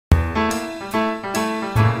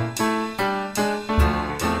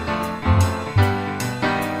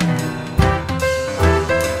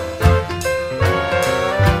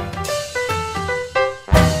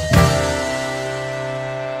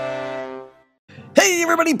Hey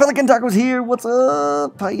everybody, Pelicantacos here. What's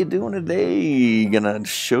up? How you doing today? Gonna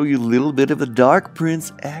show you a little bit of the Dark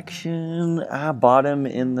Prince action. I bought him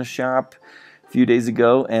in the shop a few days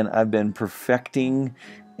ago, and I've been perfecting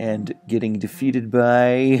and getting defeated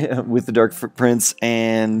by with the Dark Prince,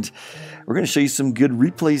 and we're gonna show you some good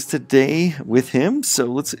replays today with him. So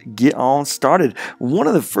let's get on started. One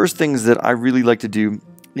of the first things that I really like to do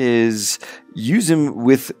is use him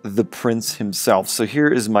with the prince himself. So here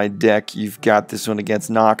is my deck. You've got this one against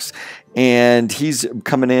Nox, and he's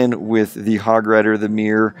coming in with the Hog Rider, the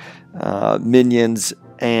Mirror, minions,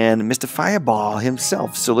 and Mr. Fireball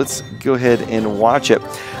himself. So let's go ahead and watch it.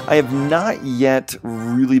 I have not yet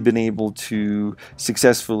really been able to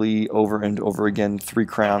successfully over and over again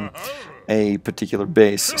 3-crown a particular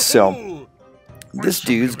base. So this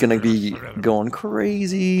dude's gonna be going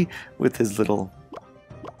crazy with his little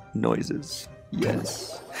noises.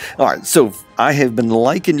 Yes. Alright, so I have been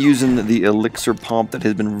liking using the elixir pump. That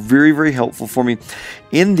has been very, very helpful for me.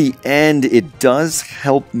 In the end, it does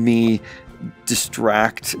help me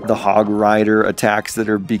distract the Hog Rider attacks that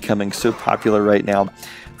are becoming so popular right now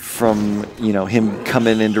from, you know, him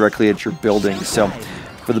coming in directly at your building. So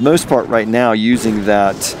for the most part right now, using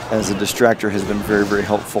that as a distractor has been very, very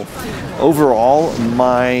helpful. Overall,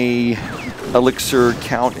 my elixir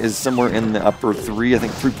count is somewhere in the upper 3, I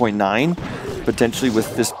think 3.9 potentially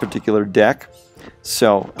with this particular deck.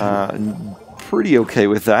 So pretty okay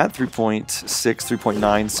with that. 3.6,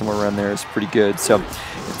 3.9, somewhere around there is pretty good. So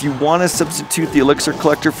if you want to substitute the elixir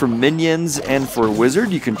collector for minions and for a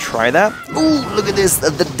wizard, you can try that. Ooh, look at this,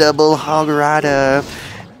 the double Hog Rider.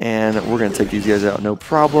 And we're going to take these guys out, no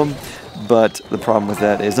problem. But the problem with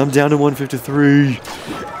that is I'm down to 153.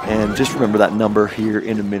 And just remember that number here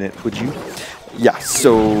in a minute, would you? Yeah,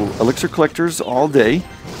 so elixir collectors all day.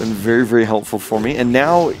 Been very, very helpful for me. And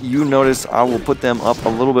now you notice I will put them up a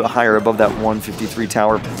little bit higher above that 153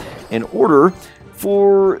 tower in order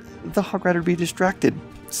for the Hog Rider to be distracted.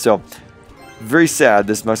 So very sad.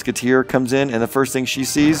 This musketeer comes in and the first thing she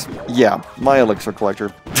sees, yeah, my elixir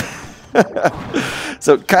collector.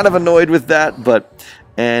 So kind of annoyed with that, but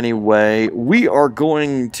anyway, we are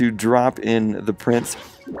going to drop in the prince.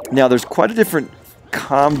 Now there's quite a different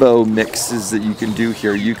combo mixes that you can do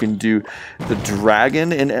here. You can do the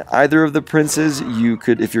dragon in either of the princes. You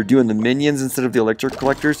could, if you're doing the minions instead of the elixir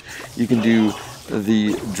collectors, you can do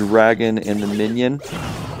the dragon and the minion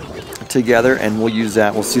together, and we'll use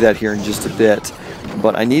that. We'll see that here in just a bit.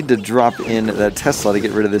 But I need to drop in that Tesla to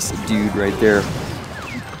get rid of this dude right there.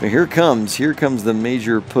 But here comes the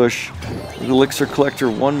major push. The elixir collector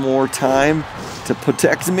one more time to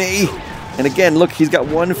protect me. And again, look, he's got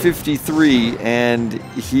 153, and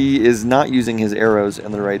he is not using his arrows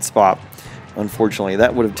in the right spot. Unfortunately,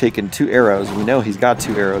 that would have taken 2 arrows. We know he's got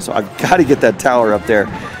 2 arrows, so I've got to get that tower up there.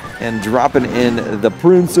 And dropping in the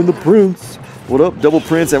prince and the prince. What up, double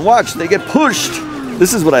prince? And watch, they get pushed.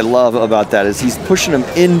 This is what I love about that, is he's pushing them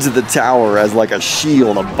into the tower as like a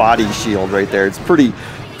shield, a body shield right there. It's pretty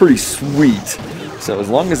sweet. So as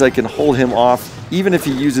long as I can hold him off, even if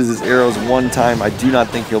he uses his arrows one time, I do not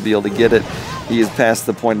think he'll be able to get it. He is past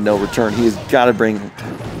the point of no return. He has got to bring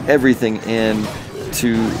everything in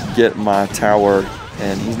to get my tower,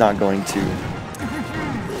 and he's not going to.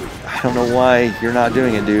 I don't know why you're not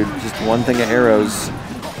doing it, dude. Just one thing of arrows,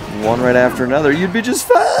 one right after another. You'd be just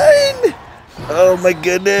fine. Oh my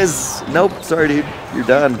goodness. Nope, sorry, dude. You're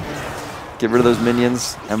done. Get rid of those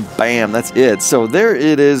minions, and bam, that's it. So there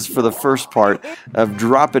it is for the first part of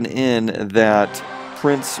dropping in that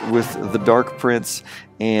prince with the Dark Prince,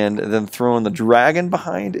 and then throwing the dragon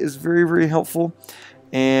behind is very, very helpful.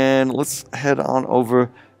 And let's head on over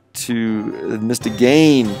to Mr.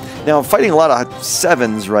 Gain. Now, I'm fighting a lot of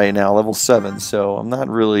 7s right now, level 7, so I'm not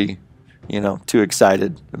really, you know, too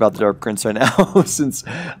excited about the Dark Prince right now since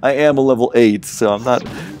I am a level 8, so I'm not,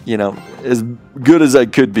 you know, as good as I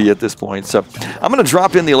could be at this point. So I'm going to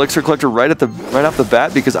drop in the elixir collector right off the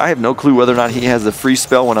bat, because I have no clue whether or not he has the free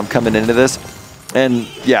spell when I'm coming into this. And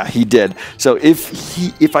yeah, he did. So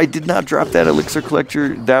if I did not drop that elixir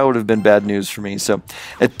collector, that would have been bad news for me. So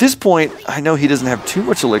at this point, I know he doesn't have too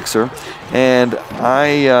much elixir, and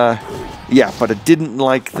yeah, but I didn't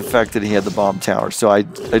like the fact that he had the bomb tower, so I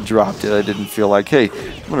dropped it. I didn't feel like, hey,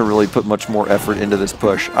 I'm going to really put much more effort into this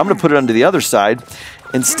push. I'm going to put it onto the other side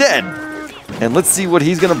instead, and let's see what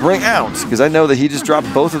he's going to bring out, because I know that he just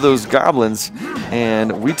dropped both of those goblins,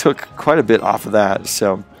 and we took quite a bit off of that.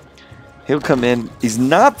 So he'll come in. He's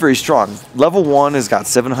not very strong. Level 1 has got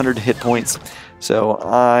 700 hit points, so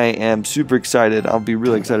I am super excited. I'll be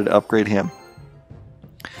really excited to upgrade him.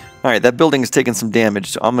 All right, that building has taken some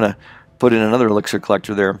damage, so I'm going to put in another elixir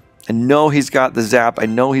collector there. I know he's got the zap. I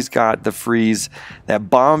know he's got the freeze. That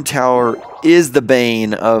bomb tower is the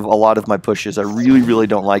bane of a lot of my pushes. I really, really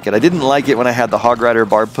don't like it. I didn't like it when I had the Hog Rider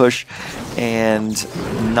barb push, and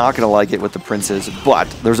not going to like it with the princes, but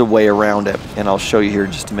there's a way around it, and I'll show you here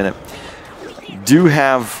in just a minute. Do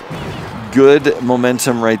have good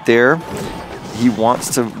momentum right there. He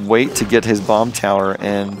wants to wait to get his bomb tower,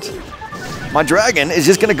 and my dragon is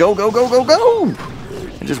just going to go, go, go, go, go,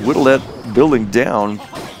 and just whittle that building down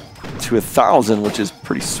to 1,000, which is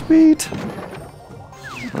pretty sweet.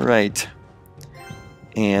 All right.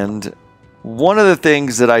 And one of the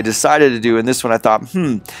things that I decided to do in this one, I thought,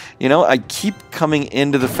 you know, I keep coming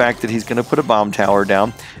into the fact that he's going to put a bomb tower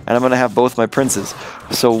down, and I'm going to have both my princes.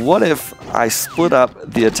 So what if I split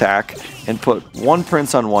up the attack and put one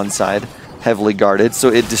prince on one side, heavily guarded, so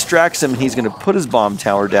it distracts him and he's going to put his bomb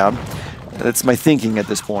tower down. That's my thinking at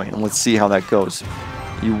this point, and let's see how that goes.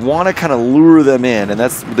 You want to kind of lure them in, and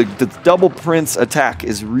that's the double prince attack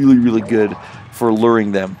is really, really good for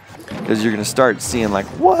luring them, because you're going to start seeing like,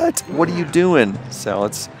 what are you doing? So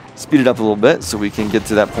let's speed it up a little bit so we can get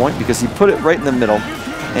to that point, because he put it right in the middle,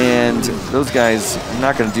 and those guys are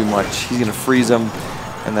not going to do much. He's going to freeze them,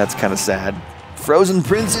 and that's kind of sad. Frozen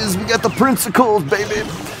princes, we got the princicles, baby.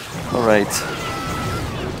 All right.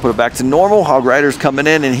 Put it back to normal. Hog Rider's coming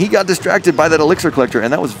in, and he got distracted by that elixir collector,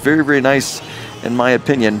 and that was very, very nice in my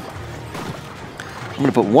opinion. I'm going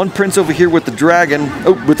to put one prince over here with the dragon.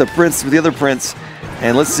 Oh, with the prince, with the other prince.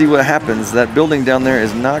 And let's see what happens. That building down there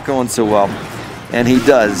is not going so well. And he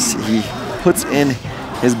does. He puts in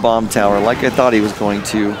his bomb tower like I thought he was going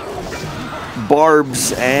to.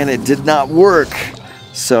 Barbs, and it did not work.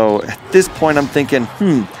 So at this point I'm thinking,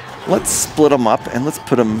 let's split them up and let's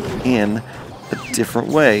put them in a different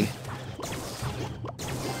way.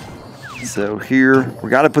 So here, we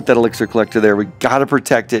got to put that elixir collector there. We got to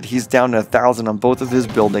protect it. He's down to 1,000 on both of his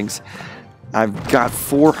buildings. I've got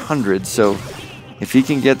 400, so if he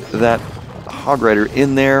can get that Hog Rider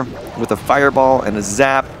in there with a fireball and a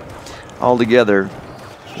zap all together,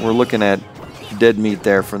 we're looking at dead meat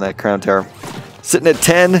there from that crown tower. Sitting at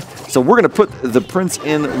 10, so we're going to put the prince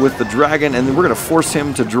in with the dragon, and then we're going to force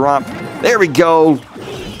him to drop. There we go.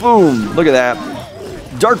 Boom. Look at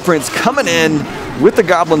that. Dark Prince coming in with the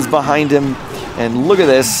goblins behind him, and look at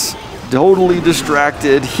this, totally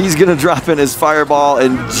distracted. He's gonna drop in his fireball,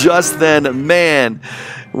 and just then, man,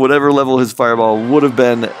 whatever level his fireball would have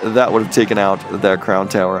been, that would have taken out that crown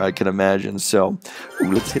tower, I can imagine. So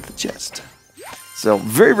let's hit the chest. So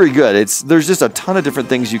very, very good. There's just a ton of different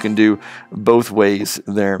things you can do both ways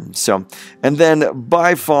there. So, and then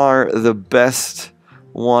by far the best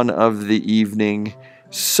one of the evening,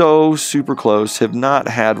 so super close, have not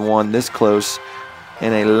had one this close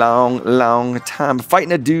in a long, long time.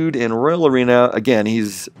 Fighting a dude in Royal Arena. Again,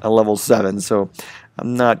 he's a level 7, so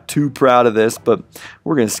I'm not too proud of this, but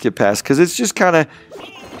we're going to skip past because it's just kind of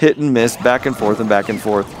hit and miss, back and forth,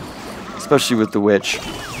 especially with the witch.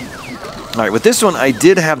 All right, with this one, I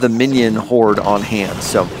did have the minion horde on hand,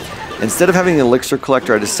 so instead of having the elixir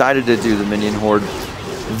collector, I decided to do the minion horde.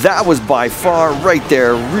 That was by far right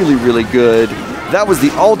there really, really good. That was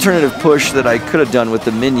the alternative push that I could have done with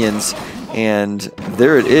the minions. And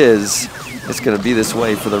there it is. It's going to be this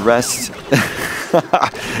way for the rest.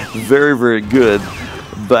 Very, very good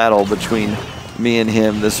battle between me and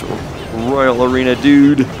him, this Royal Arena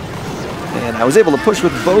dude. And I was able to push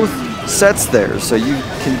with both sets there. So you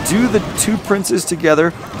can do the two princes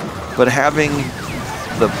together, but having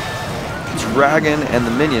the dragon and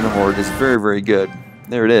the minion horde is very, very good.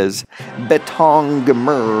 There it is.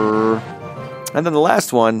 Betongamer. And then the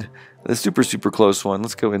last one, the super, super close one.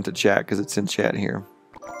 Let's go into chat because it's in chat here.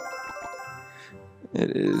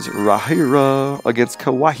 It is Rahira against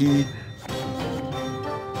Kawaii.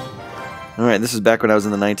 All right, this is back when I was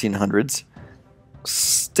in the 1900s.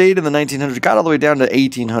 Stayed in the 1900s, got all the way down to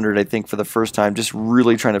 1800, I think, for the first time. Just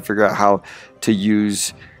really trying to figure out how to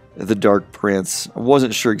use the Dark Prince. I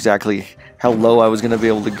wasn't sure exactly how low I was going to be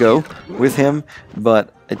able to go with him,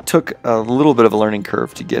 but it took a little bit of a learning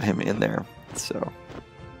curve to get him in there. So,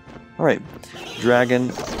 all right,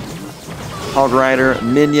 Dragon, Hog Rider,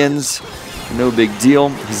 minions, no big deal.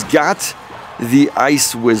 He's got the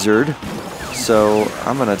Ice Wizard, so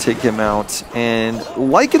I'm going to take him out. And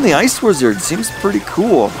liking the Ice Wizard, seems pretty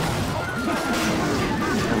cool.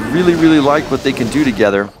 I really, really like what they can do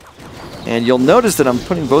together. And you'll notice that I'm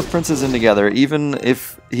putting both princes in together, even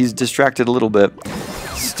if he's distracted a little bit.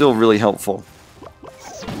 Still really helpful.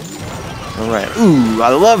 Alright, ooh, I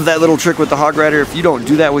love that little trick with the Hog Rider. If you don't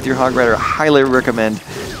do that with your Hog Rider, I highly recommend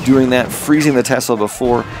doing that, freezing the Tesla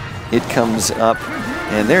before it comes up.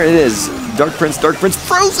 And there it is, Dark Prince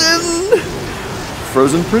frozen!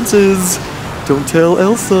 frozen princes. Don't tell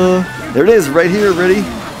Elsa. There it is, right here, ready?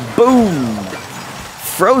 Boom!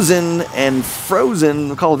 Frozen and frozen.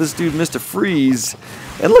 We'll call this dude Mr. Freeze.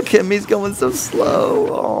 And look at him, he's going so slow.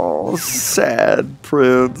 Oh, sad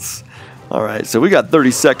prince. Alright, so we got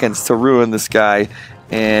 30 seconds to ruin this guy.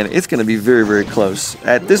 And it's going to be very, very close.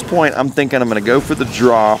 At this point, I'm thinking I'm going to go for the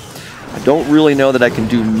draw. I don't really know that I can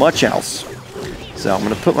do much else. So I'm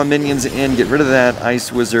going to put my minions in, get rid of that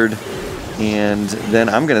Ice Wizard. And then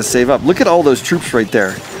I'm going to save up. Look at all those troops right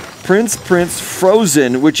there. Prince,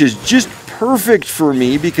 Frozen, which is just perfect for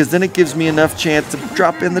me because then it gives me enough chance to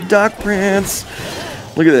drop in the Dark Prince.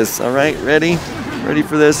 Look at this. All right, ready? Ready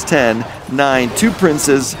for this? 10, 9, 2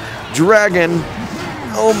 princes, dragon.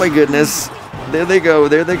 Oh my goodness. There they go.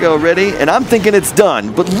 There they go. Ready? And I'm thinking it's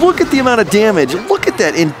done. But look at the amount of damage. Look at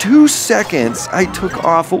that. In 2 seconds, I took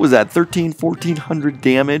off, what was that, 1,400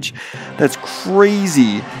 damage? That's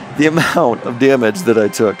crazy, the amount of damage that I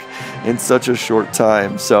took in such a short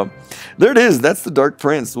time. So there it is. That's the Dark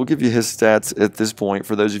Prince. We'll give you his stats at this point.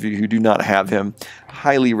 For those of you who do not have him,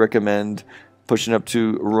 highly recommend pushing up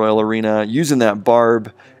to Royal Arena, using that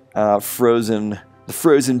barb, the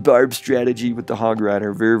frozen barb strategy with the Hog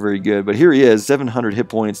Rider. Very, very good. But here he is, 700 hit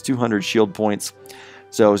points, 200 shield points.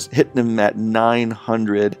 So hitting him at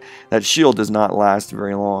 900. That shield does not last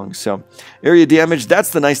very long. So area damage,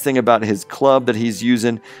 that's the nice thing about his club that he's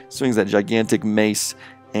using. Swings that gigantic mace,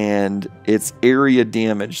 and it's area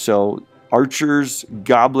damage. So archers,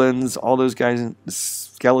 goblins, all those guys,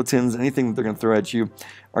 skeletons, anything that they're going to throw at you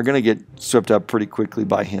are going to get swept up pretty quickly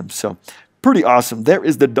by him. So pretty awesome. There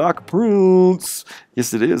is the Dark Prince.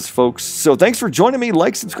 Yes, it is, folks. So thanks for joining me.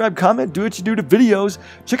 Like, subscribe, comment, do what you do to videos.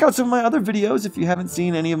 Check out some of my other videos if you haven't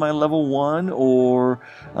seen any of my level 1 or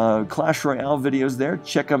Clash Royale videos there.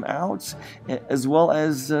 Check them out, as well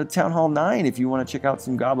as Townhall 9 if you want to check out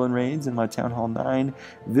some goblin raids in my Townhall 9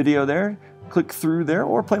 video there. Click through there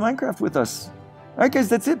or play Minecraft with us. All right, guys,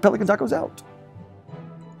 that's it. Pelican Tacos out.